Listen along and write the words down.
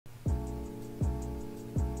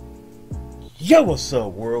Yo, what's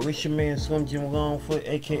up, world? It's your man Slim Jim Longfoot,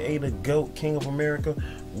 aka the GOAT, King of America.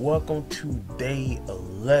 Welcome to day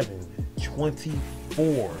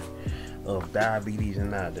 1124 of Diabetes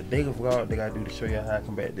and I. The daily vlog that I do to show you how I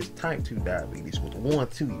combat this type 2 diabetes with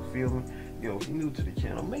 1-2, you feel me? Yo, if you're new to the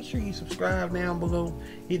channel, make sure you subscribe down below.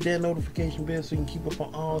 Hit that notification bell so you can keep up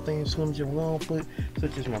on all things Slim Jim Longfoot,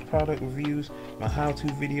 such as my product reviews, my how-to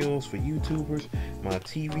videos for YouTubers, my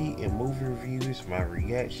TV and movie reviews, my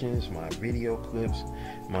reactions, my video clips,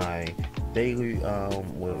 my daily,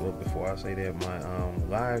 before I say that, my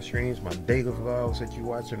live streams, my daily vlogs that you're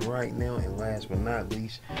watching right now, and last but not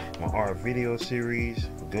least, my art video series,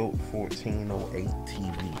 GOAT 1408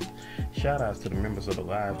 TV. Shout outs to the members of the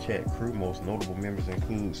live chat crew. Most notable members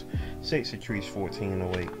includes Sexy Trees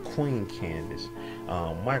 1408, Queen Candace,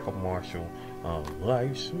 Michael Marshall,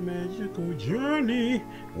 Life's Magical Journey,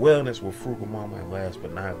 Wellness with Frugal Mama, and last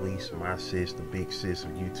but not least, my sis, the big sis of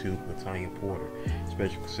YouTube, Latanya Porter.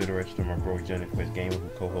 Special consideration to my bro Johnny Quest Gamer, who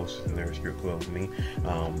co-hosts the Nerd Strip Club with me.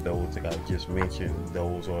 Those that I just mentioned,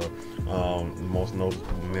 those are the most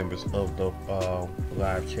notable members of the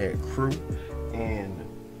live chat crew. And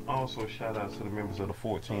also shout out to the members of the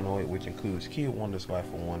 1408, which includes Kid Wonder's Life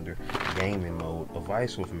of Wonder, Gaming Mode,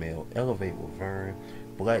 Advice with Mel, Elevate with Vern,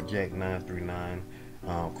 Blackjack 939,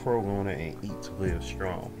 Crow Runner, and Eat to Live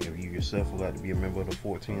Strong. If you yourself would like to be a member of the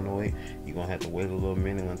 1408, you're gonna have to wait a little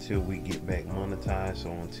minute until we get back monetized.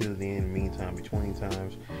 So until then, meantime, between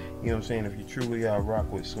times, you know what I'm saying, if you truly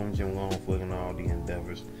rock with Slim Jim Longfoot and all the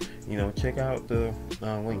endeavors, you know, check out the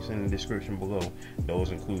links in the description below.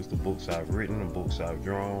 Those includes the books I've written, the books I've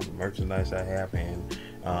drawn, the merchandise I have, and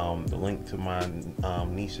the link to my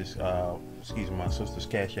niece's, my sister's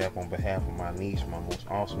Cash App on behalf of my niece, my most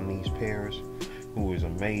awesome niece, Paris, who is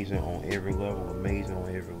amazing on every level, amazing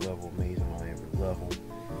on every level, amazing on every level.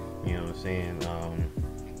 You know what I'm saying?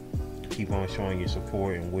 Keep on showing your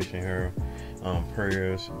support and wishing her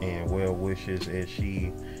prayers and well wishes as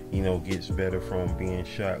she, you know, gets better from being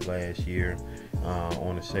shot last year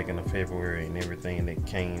on the 2nd of February and everything that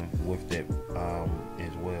came with that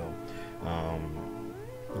as well.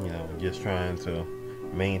 You know, just trying to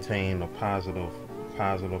maintain a positive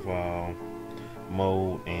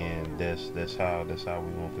mode, and that's how we're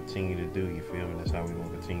gonna continue to do. You feel me? That's how we're gonna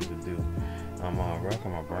continue to do. I'm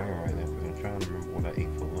racking my brain right now because I'm trying to remember what I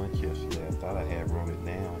ate for lunch yesterday. I thought I had wrote it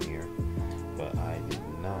down here, but I did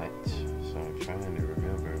not. So I'm trying to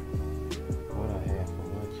remember what I had for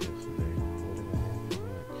lunch yesterday. What did I have for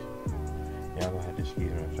lunch? Yeah, I'm gonna have to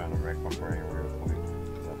excuse me. I'm trying to rack my brain real quick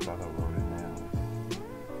because I thought I wrote it down.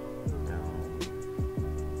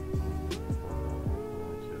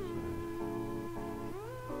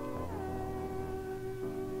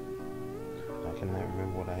 I cannot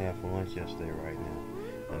remember what I had for lunch yesterday right now.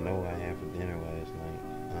 I know what I had for dinner last night.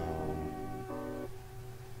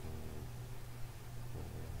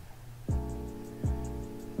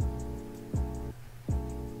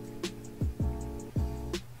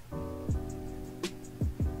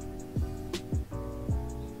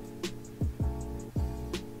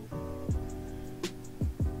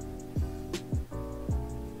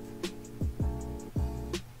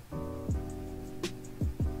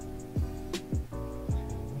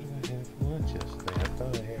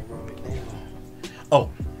 Oh,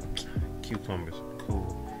 cucumbers,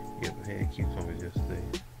 cool. Yep, I had cucumbers yesterday.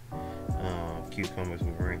 Cucumbers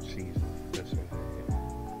with ranch seasoning. That's what I had.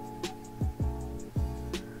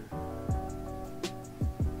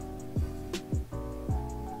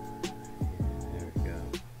 Yeah, there we go.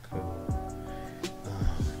 Cool.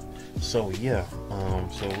 So yeah,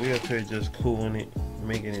 so we're up here just cooling it,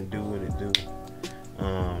 making it do what it do.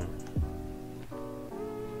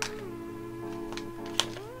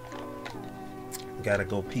 Gotta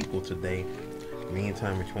go people today.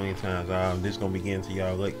 Meantime, between times, this gonna be getting to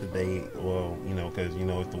y'all late today. Well, you know, cause you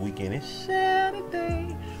know it's the weekend. It's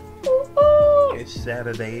Saturday. Ooh, it's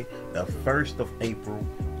Saturday, the 1st of April,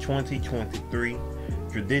 2023.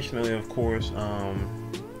 Traditionally, of course,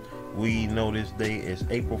 we know this day is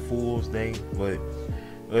April Fool's Day, but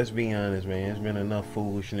let's be honest, man. There's been enough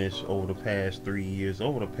foolishness over the past 3 years,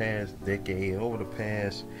 over the past decade, over the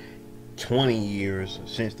past 20 years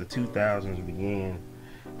since the 2000s began.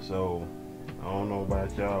 So I don't know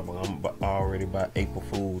about y'all, but I'm already about April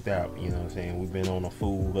Fool's out. You know what I'm saying? We've been on a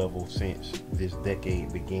fool level since this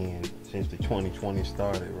decade began, since the 2020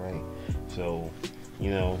 started, right? So,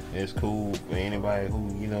 you know, it's cool for anybody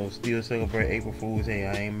who, you know, still celebrate April Fool's. Hey,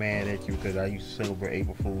 I ain't mad at you because I used to celebrate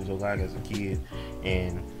April Fool's a lot as a kid,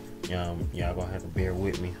 and y'all gonna have to bear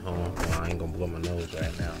with me. Hold on, I ain't gonna blow my nose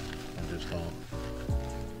right now. I'm just gonna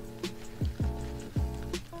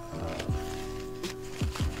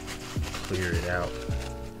clear it out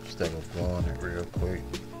instead of blowing it real quick.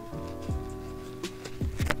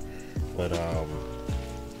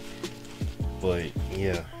 But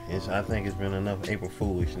yeah, I think it's been enough April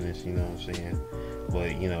foolishness, you know what I'm saying?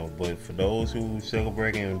 But you know, but for those who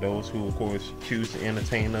celebrate and those who of course choose to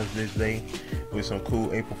entertain us this day with some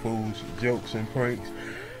cool April Fool's jokes and pranks,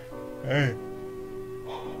 hey,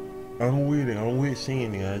 I'm with it. I'm with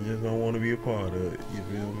seeing it. I just don't want to be a part of it. You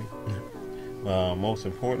feel me? Most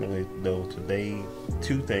importantly, though, today,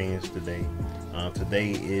 two things today.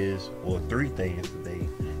 Today is, or three things today.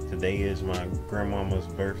 Today is my grandmama's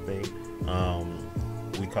birthday.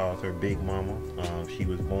 We called her Big Mama. She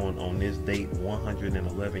was born on this date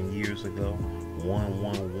 111 years ago.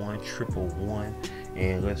 11111.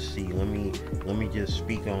 And let's see, let me just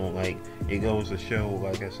speak on, like, it goes to show,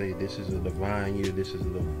 like I say, this is a divine year. This is a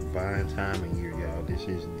divine time of year, y'all. This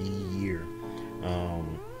is the year.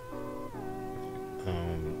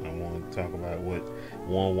 I want to talk about what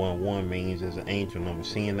 111 means as an angel number.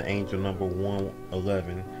 Seeing the angel number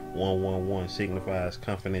 111, 111 signifies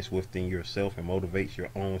confidence within yourself and motivates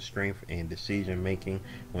your own strength and decision making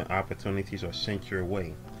when opportunities are sent your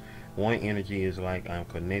way. One energy is like I'm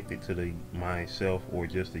connected to the myself or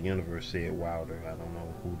just the universe, said Wilder. I don't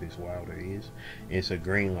know who this Wilder is. It's a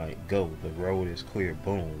green light. Go. The road is clear.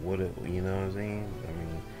 Boom. You know what I'm saying? I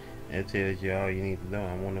mean, that tells you all you need to know.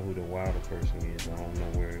 I wonder who the Wilder person is. I don't know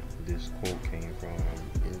where this quote came from.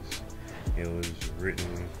 It was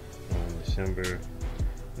written on December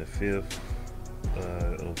the 5th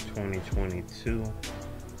of 2022.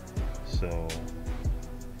 So,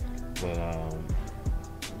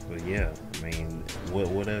 but yeah, I mean,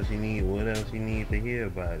 what else you need? What else you need to hear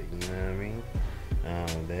about it? You know what I mean?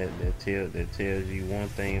 That tells you one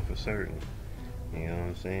thing for certain. You know what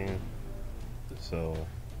I'm saying? So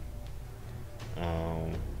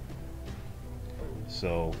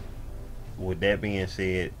with that being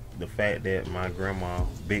said, the fact that my grandma,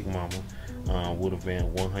 Big Mama, would have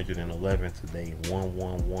been 111 today,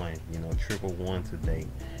 111, you know, 111 today.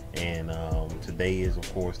 And today is,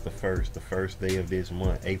 of course, the first day of this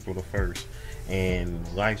month, April the 1st. And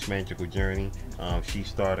Life's Magical Journey, she's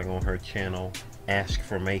starting on her channel,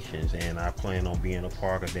 ASKformations, and I plan on being a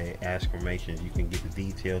part of that. ASKformations, you can get the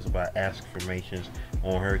details about ASKformations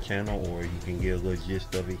on her channel, or you can get a little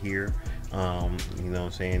gist of it here. You know what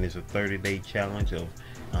I'm saying? It's a 30-day challenge of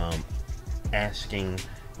asking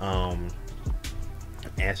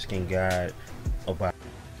God about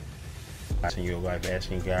in your life,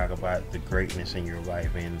 asking God about the greatness in your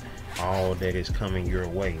life and all that is coming your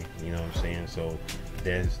way. You know what I'm saying? So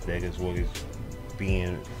that is what is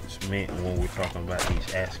being meant when we're talking about these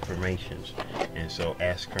ASKformations. And so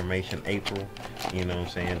ASKformation April, you know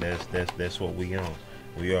what I'm saying, that's what we on.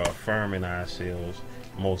 We are affirming ourselves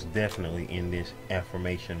most definitely in this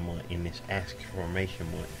affirmation month, in this ASKformation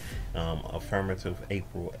month. Affirmative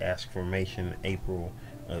April, ASKformation April,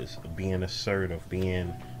 being assertive,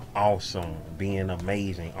 being awesome, being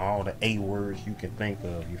amazing, all the A words you can think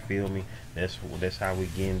of. You feel me? That's how we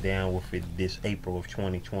getting down with it this April of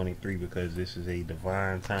 2023, because this is a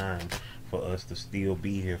divine time for us to still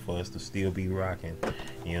be here, for us to still be rocking.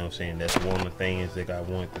 You know what I'm saying? That's one of the things that I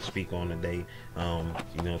wanted to speak on today.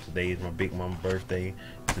 You know, today is my Big Mama birthday.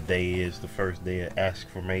 Today is the first day of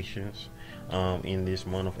ASKformations in this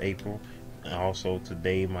month of April. Also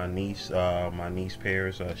today, my niece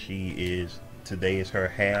Paris, today is her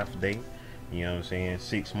half day. You know what I'm saying?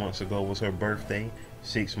 6 months ago was her birthday.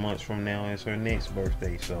 6 months from now is her next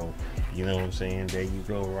birthday. So, you know what I'm saying? There you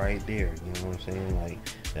go, right there. You know what I'm saying? Like,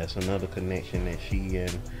 that's another connection that she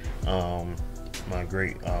and my her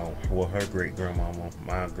great grandmama,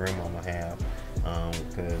 my grandmama have.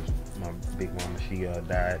 Because my Big Mama, she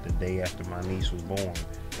died the day after my niece was born.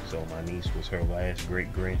 So my niece was her last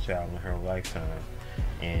great grandchild in her lifetime.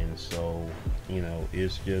 And so, you know,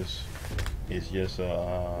 it's just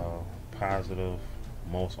a positive,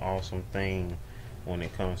 most awesome thing when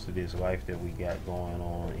it comes to this life that we got going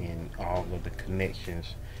on and all of the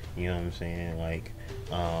connections. You know what I'm saying? Like,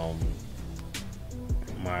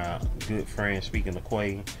 my good friend, speaking of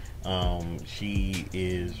Quay, she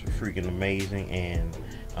is freaking amazing, and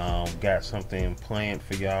got something planned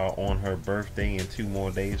for y'all on her birthday in 2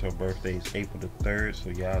 more days. Her birthday is April the 3rd,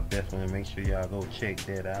 so y'all definitely make sure y'all go check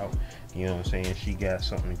that out. You know what I'm saying? She got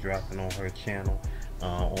something dropping on her channel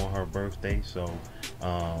on her birthday, so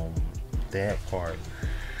that part.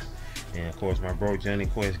 And of course, my bro Johnny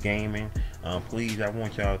Quest Gaming, please, I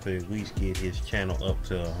want y'all to at least get his channel up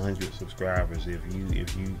to 100 subscribers.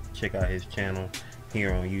 If you check out his channel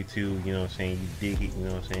here on YouTube, you know what I'm saying, you dig it, you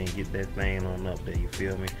know what I'm saying, get that thing on up there, you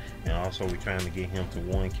feel me? And also, we're trying to get him to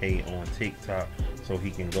 1K on TikTok. so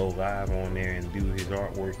he can go live on there and do his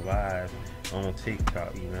artwork live on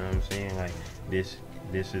TikTok. You know what I'm saying? Like this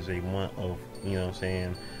is a month of, you know what I'm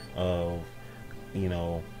saying, of, you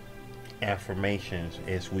know, affirmations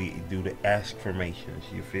as we do the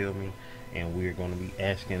ASKformations, you feel me? And we're going to be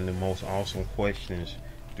asking the most awesome questions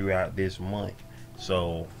throughout this month.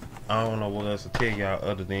 So I don't know what else to tell y'all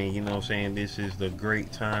other than, you know what I'm saying, this is the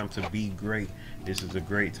great time to be great. This is a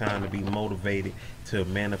great time to be motivated to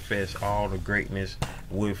manifest all the greatness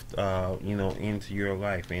with you know, into your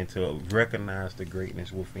life, and to recognize the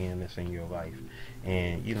greatness within that's in your life.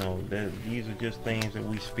 And you know, these are just things that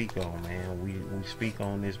we speak on, man. We speak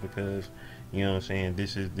on this because, you know what I'm saying,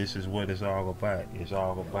 this is what it's all about. It's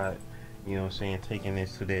all about, you know what I'm saying, taking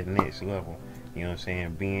this to that next level. You know what I'm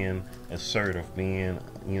saying, being assertive, being,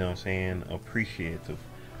 you know what I'm saying, appreciative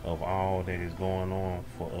of all that is going on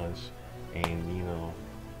for us. And you know,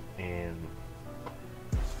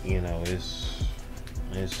 it's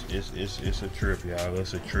a trip, y'all.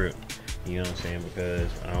 It's a trip. You know what I'm saying? Because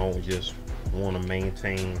I don't just want to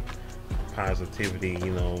maintain positivity,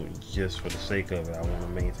 you know, just for the sake of it. I want to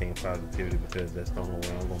maintain positivity because that's the only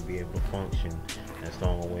way I'm going to be able to function. That's the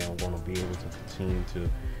only way I'm going to be able to continue to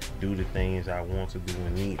do the things I want to do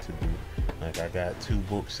and need to do. Like, I got 2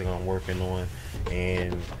 books that I'm working on,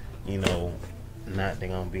 and you know, not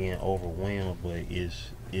that I'm being overwhelmed, but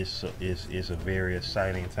it's a very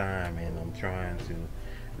exciting time, and I'm trying to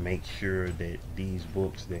make sure that these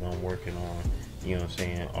books that I'm working on, you know what I'm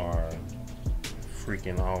saying, are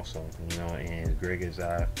freaking awesome, you know, and as great as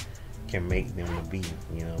I can make them to be,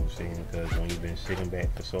 you know what I'm saying? Because when you've been sitting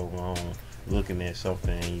back for so long looking at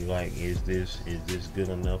something and you like, is this good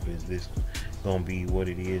enough? Is this gonna be what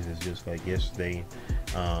it is? It's just like yesterday,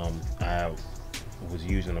 I was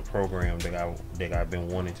using a program that I've been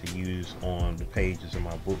wanting to use on the pages of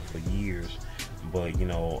my book for years, but you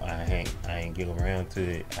know, I ain't get around to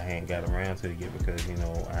it. I hadn't got around to it yet because, you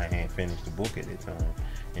know, I hadn't finished the book at that time.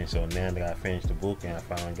 And so now that I finished the book and I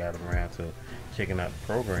finally got around to checking out the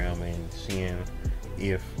program and seeing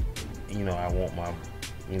if, you know, I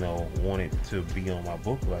want it to be on my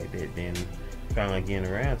book like that, then finally getting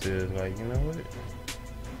around to it, it's like, you know what,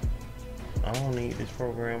 I don't need this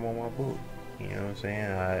program on my book. You know what I'm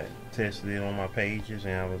saying? I tested it on my pages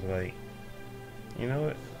and I was like, you know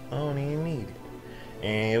what, I don't even need it.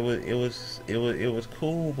 And it was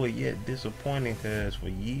cool, but yet disappointing, because for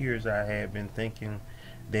years I had been thinking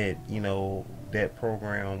that, you know, that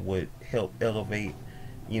program would help elevate,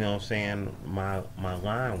 you know what I'm saying, my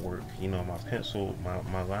line work, you know, my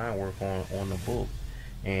line work on the book.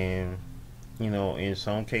 And you know, in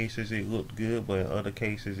some cases it looked good, but in other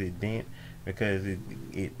cases it didn't, because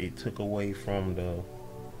it took away from the,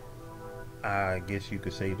 I guess you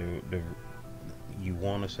could say, the you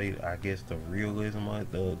want to say, I guess, the realism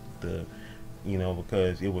of the you know,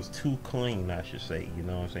 because it was too clean, I should say, you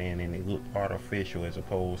know what I'm saying, and it looked artificial as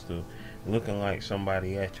opposed to looking like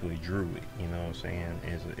somebody actually drew it, you know what I'm saying,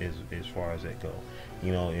 as far as that go.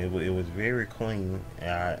 You know, it was very clean.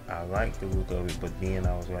 I like the look of it, but then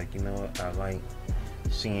I was like, you know what, I like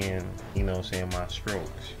seeing, you know what I'm saying, my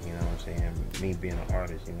strokes, you know what I'm saying, me being an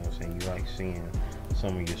artist, you know what I'm saying, you like seeing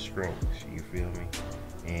some of your strokes, you feel me?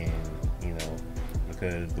 And you know,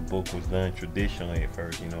 because the book was done traditionally at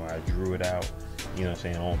first, you know, I drew it out, you know what I'm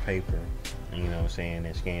saying, on paper, you know what I'm saying,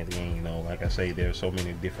 and scanned it in. You know, like I say, there are so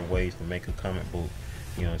many different ways to make a comic book,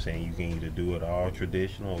 you know what I'm saying. You can either do it all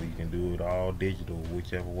traditional or you can do it all digital,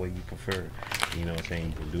 whichever way you prefer, you know what I'm saying.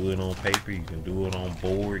 You can do it on paper, you can do it on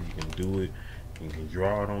board, you can do it, you can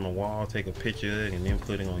draw it on the wall, take a picture of it, and then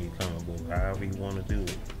put it on your comic book, however you want to do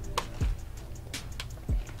it.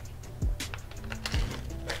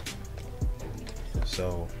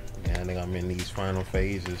 So yeah, I think I'm in these final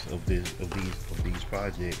phases of these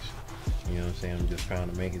projects. You know what I'm saying? I'm just trying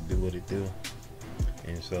to make it do what it do.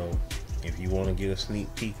 And so if you want to get a sneak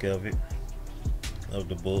peek of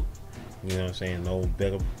the book, you know what I'm saying, no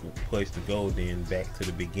better place to go than back to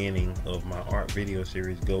the beginning of my art video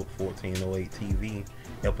series, GOAT 1408 TV,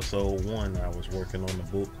 episode 1. I was working on the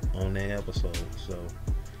book on that episode. So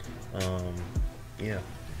yeah.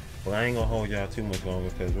 Well, I ain't gonna hold y'all too much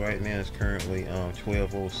longer, because right now it's currently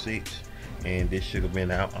 12:06, and this should have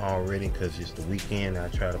been out already because it's the weekend. I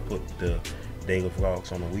try to put the daily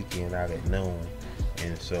vlogs on the weekend out at noon,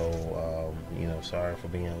 and so you know, sorry for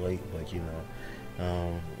being late, but you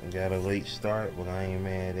know, got a late start, but I ain't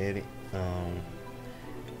mad at it.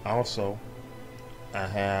 Also, I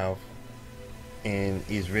have, and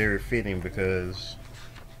it's very fitting because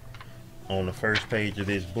on the first page of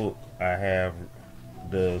this book I have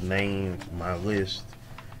my list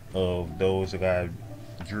of those that I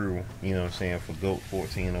drew, you know what I'm saying, for GOAT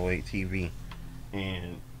 1408 TV.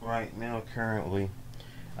 And right now, currently,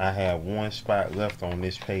 I have one spot left on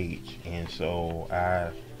this page, and so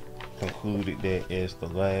I concluded that as the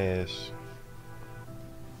last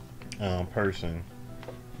person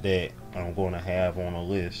that I'm going to have on a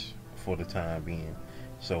list for the time being.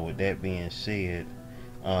 So with that being said,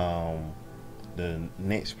 the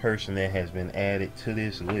next person that has been added to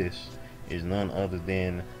this list is none other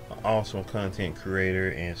than an awesome content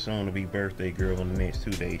creator and soon to be birthday girl in the next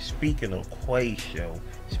 2 days. Speaking of Quayshow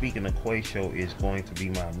is going to be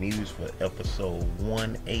my muse for episode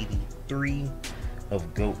 183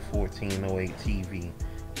 of GOAT 1408 TV.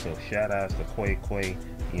 So shout outs to Quay,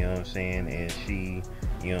 you know what I'm saying, as she,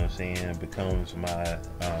 you know what I'm saying, becomes my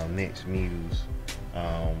next muse.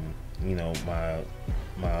 You know, my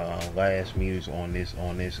last muse on this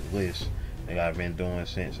list that I've been doing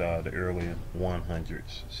since the early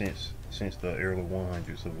 100s, since the early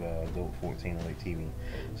 100s of GOAT 1408 TV.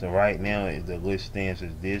 So right now the list stands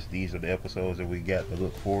as this. These are the episodes that we got to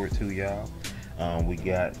look forward to, y'all. We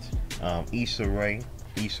got Issa Rae,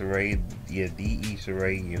 yeah, the Issa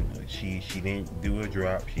Rae. You know, she didn't do a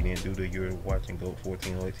drop. She didn't do the "You're watching GOAT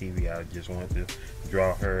 1408 TV." I just wanted to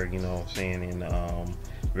draw her, you know what I'm saying, in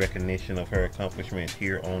recognition of her accomplishments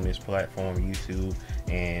here on this platform, YouTube,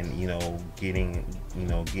 and you know, getting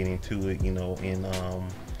to it, you know,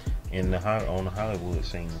 on the Hollywood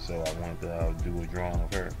scene. So I wanted to do a drawing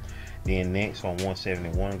of her. Then next on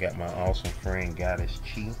 171, got my awesome friend Goddess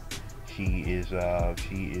Chi. She is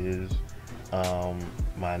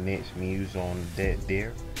my next muse on that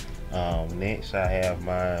there. Next I have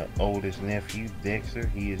my oldest nephew Dexter.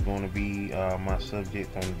 He is going to be my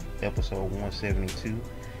subject on episode 172.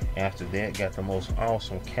 After that, got the most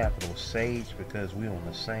awesome Capital Sage, because we're on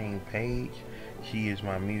the same page. She is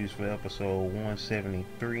my muse for episode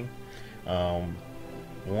 173.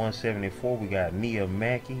 174, we got Nia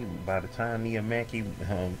Mackey. By the time I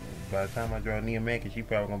draw Nia Mackey, she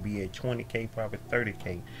probably gonna be at 20K, probably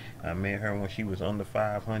 30K. I met her when she was under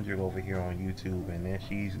 500 over here on YouTube, and then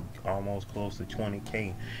she's almost close to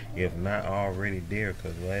 20K, if not already there.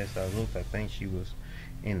 Cause last I looked, I think she was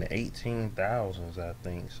in the 18,000s, I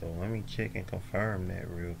think. So let me check and confirm that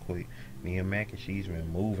real quick. Nia Mackey, she's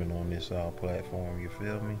been moving on this platform. You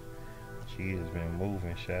feel me? She has been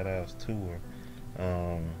moving. Shout outs to her.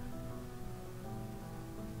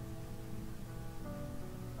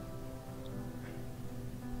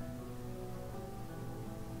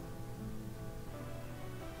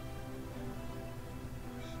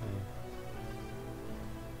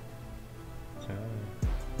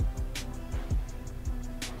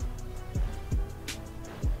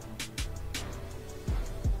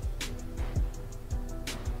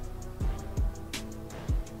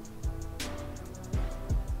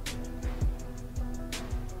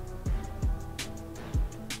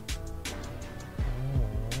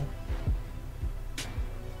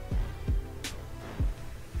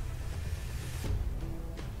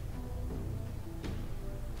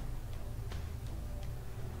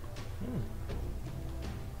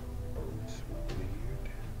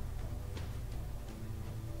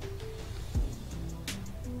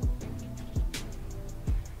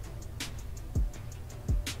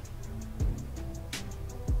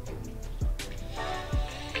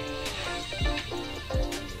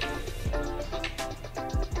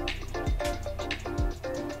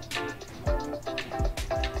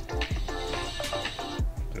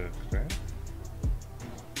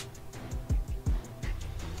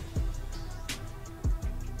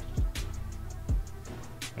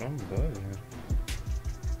 I'm buzzing.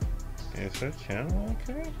 Is her channel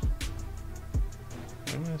okay?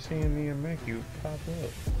 I'm not seeing Nia Mackey pop up.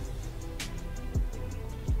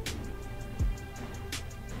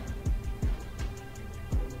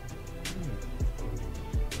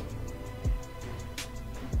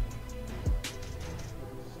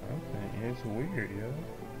 Something is weird, yo.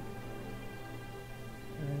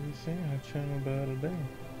 I haven't seen her channel the other day.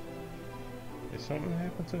 Did something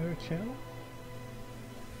happen to her channel?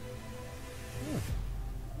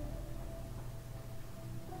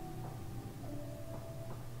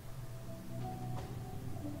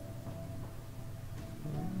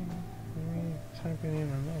 Type it in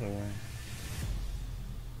another way.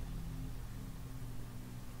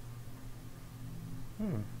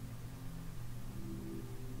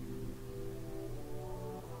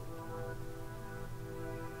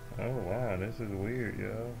 Oh wow, this is weird,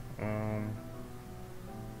 yo.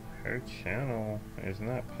 Her channel is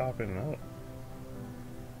not popping up.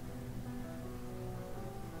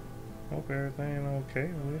 Hope everything okay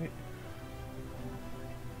with it.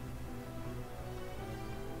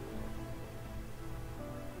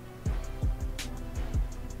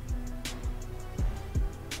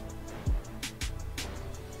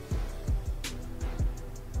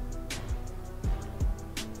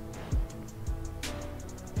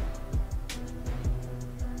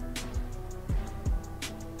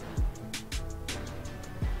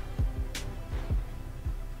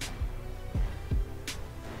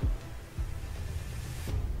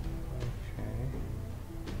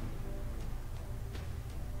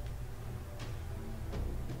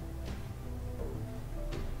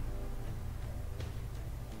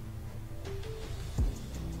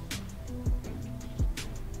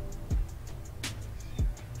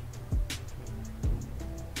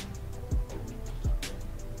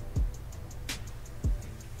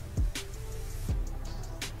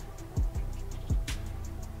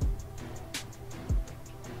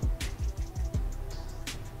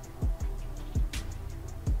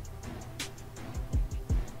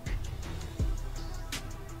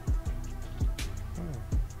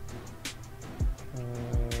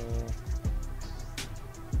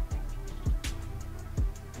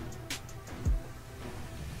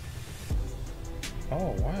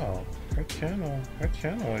 Oh wow, her channel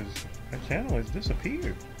has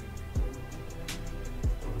disappeared.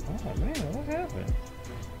 Oh man, what happened?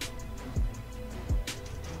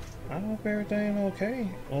 I hope everything okay.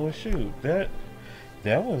 Oh shoot, that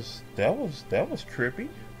was trippy.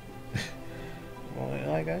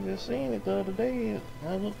 Well, like I just seen it the other day.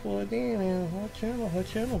 I looked for it again, and her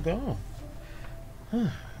channel gone. Huh.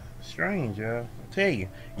 Strange, y'all. I tell you,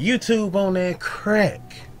 YouTube on that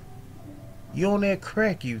crack. You on that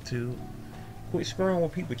crack, YouTube. Quit screwing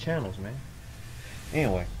with people's channels, man.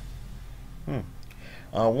 Anyway,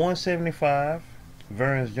 175.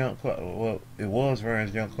 Vern's Junk Closet. Well, it was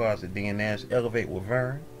Vern's Junk Closet. Then that's Elevate with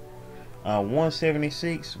Vern.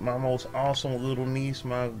 176. My most awesome little niece,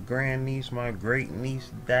 my grandniece, my great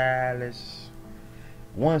niece Dallas.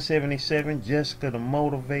 177. Jessica the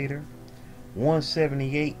Motivator.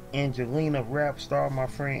 178. Angelina Rap Star. My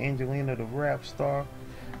friend Angelina the Rap Star.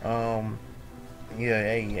 Yeah,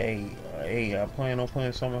 hey, I plan on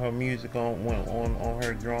putting some of her music on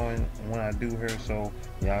her drawing when I do her, so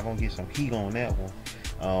y'all gonna get some heat on that one.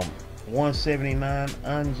 179,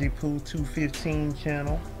 Anji Poo 215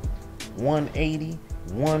 channel. 180,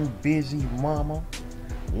 One Busy Mama.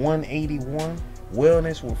 181,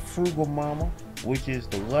 Wellness with Frugal Mama, which is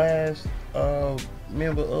the last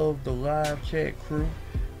member of the live chat crew.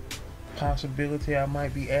 Possibility I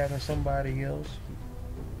might be adding somebody else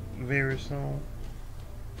very soon.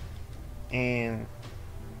 And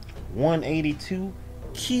 182,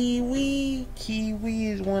 Kiwi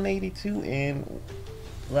is 182. And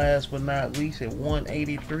last but not least, at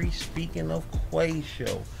 183, speaking of Quay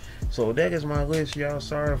Show. So that is my list, y'all.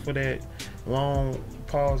 Sorry for that long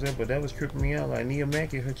pause there, but that was tripping me out. Like Nia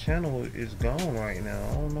Mackey, her channel is gone right now.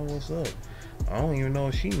 I don't know what's up. I don't even know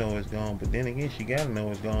if she know it's gone, but then again, she gotta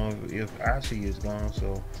know it's gone if I see it's gone.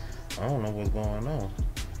 So I don't know what's going on.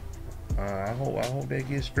 I hope that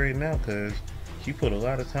gets straightened out, because she put a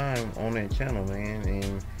lot of time on that channel, man.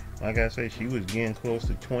 And like I said, she was getting close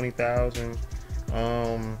to 20,000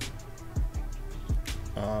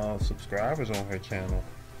 subscribers on her channel.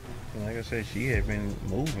 And like I said, she had been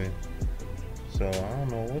moving. So I don't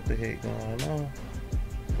know what the heck going on.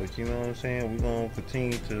 But you know what I'm saying? We're going to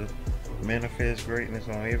continue to manifest greatness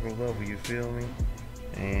on every level, you feel me?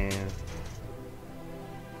 And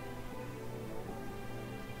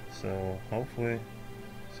so hopefully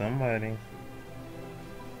somebody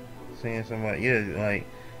seeing somebody, yeah, like,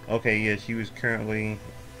 okay, yeah, she was currently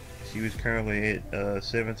at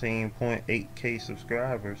 17.8k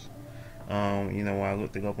subscribers. You know, I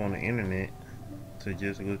looked it up on the internet to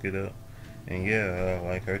just look it up, and yeah,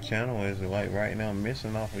 like her channel is like right now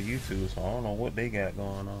missing off of YouTube, so I don't know what they got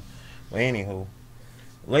going on. But anywho,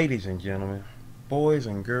 ladies and gentlemen, boys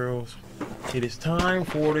and girls, it is time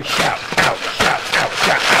for the shout out, hey, shout out,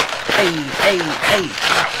 hey.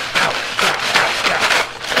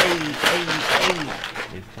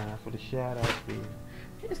 It's time for the shout outs, baby.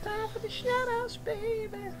 It's time for the shout outs,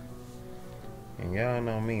 baby. And y'all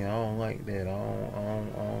know me, I don't like that. I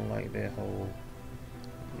don't like that whole,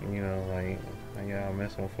 you know, like y'all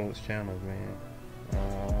messing with folks' channels, man. I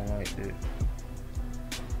don't like that.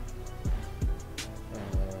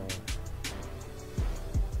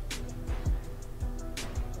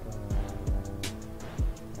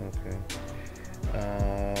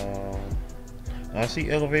 I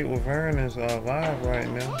see Elevate with Vern is live right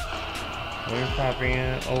now. Let me pop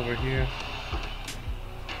in over here.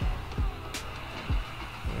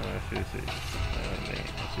 I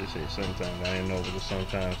should say sometimes. I didn't know if it was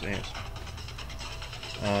sometimes answer.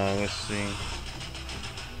 Let's see.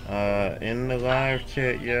 In the live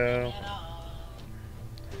chat, y'all.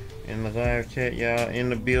 In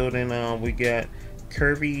the building, we got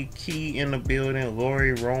Kirby Key in the building,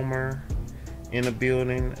 Lori Romer in the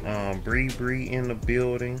building, Bree in the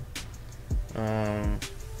building.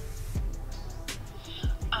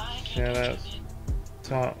 Shout out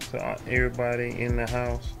talk to everybody in the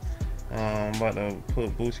house. About to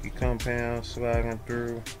put Booski Compound sliding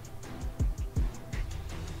through.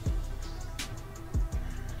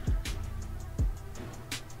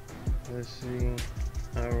 Let's see.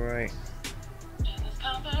 Alright.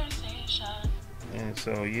 And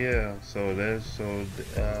so yeah, so that's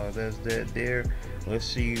that there. Let's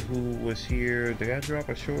see who was here. Did I drop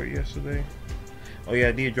a short yesterday? Oh yeah,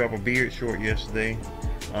 I did drop a beard short yesterday.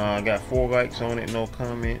 I got 4 likes on it, no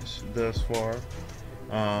comments thus far.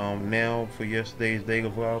 Now for yesterday's daily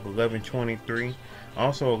vlog, 11:23.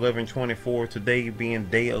 Also 11:24. Today being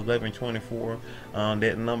day 11:24.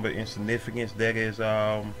 That number in significance, that is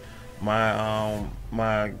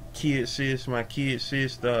my kid sis,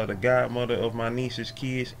 the godmother of my niece's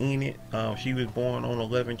kids, Enid. She was born on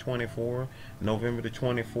 11/24, November the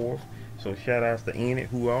 24th. So shout outs to Enid,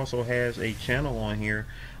 who also has a channel on here.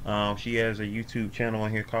 She has a YouTube channel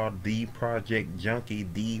on here called The Project Junkie,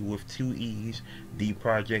 D with 2 E's, The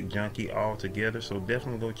Project Junkie all together. So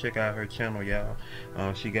definitely go check out her channel, y'all.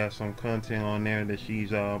 She got some content on there that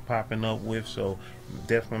she's popping up with, so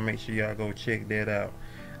definitely make sure y'all go check that out.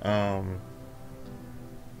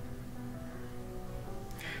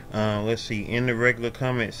 Let's see, in the regular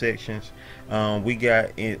comment sections, we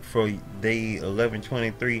got it for day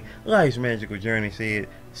 11/23. Life's Magical Journey said,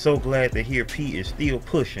 so glad to hear Pete is still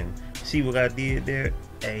pushing. See what I did there?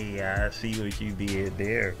 Hey, I see what you did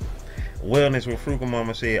there. Wellness with Frugal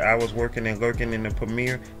Mama said, I was working and lurking in the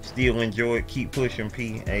premiere, still enjoyed, keep pushing,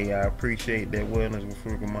 P. Hey, I appreciate that. Wellness with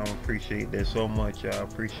Frugal Mama, appreciate that so much, y'all.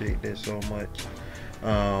 Appreciate that so much.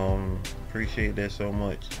 Appreciate that so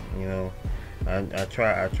much. You know, I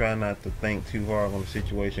try not to think too hard on the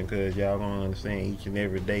situation, because y'all don't understand each and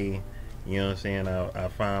every day. You know what I'm saying? I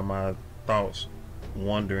find my thoughts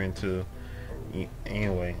wandering to,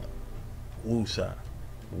 anyway, woosah.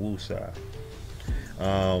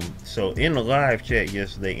 So in the live chat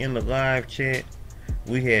yesterday,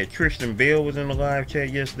 we had Tristan Bell was in the live chat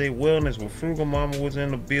yesterday. Wellness with Frugal Mama was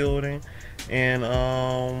in the building, and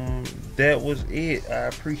that was it. I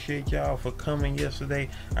appreciate y'all for coming yesterday.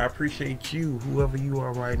 I appreciate you, whoever you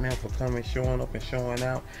are right now, for coming, showing up and showing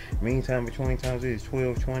out. Meantime, between times it is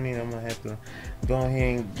 12:20. I'm gonna have to go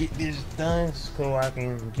ahead and get this done so I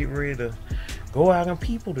can get ready to go out and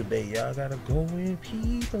people today. Y'all gotta go in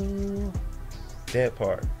people. That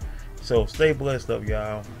part. So stay blessed up,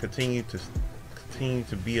 y'all. Continue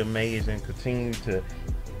to be amazing. Continue to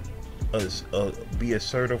be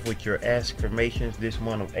assertive with your ASKformations this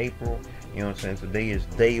month of April. You know what I'm saying? Today is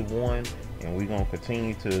day 1, and we're gonna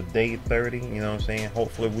continue to day 30. You know what I'm saying?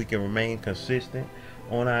 Hopefully we can remain consistent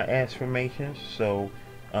on our ASKformations. So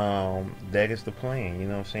that is the plan. You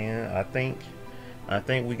know what I'm saying? I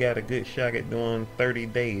think we got a good shot at doing 30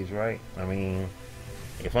 days, right? I mean,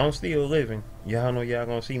 if I'm still living, y'all know y'all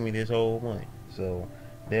gonna see me this whole month. So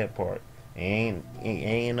that part ain't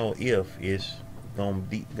no if, it's gonna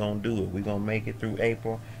do it. We gonna make it through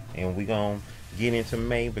April, and we gonna get into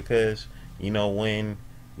May, because you know, when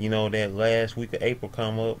you know that last week of April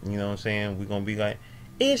come up, you know what I'm saying, we gonna be like,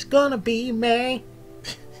 it's gonna be May.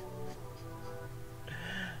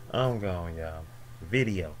 I'm gone, y'all.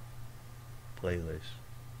 Video playlist,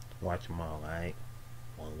 watch them all. Alright,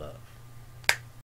 one love.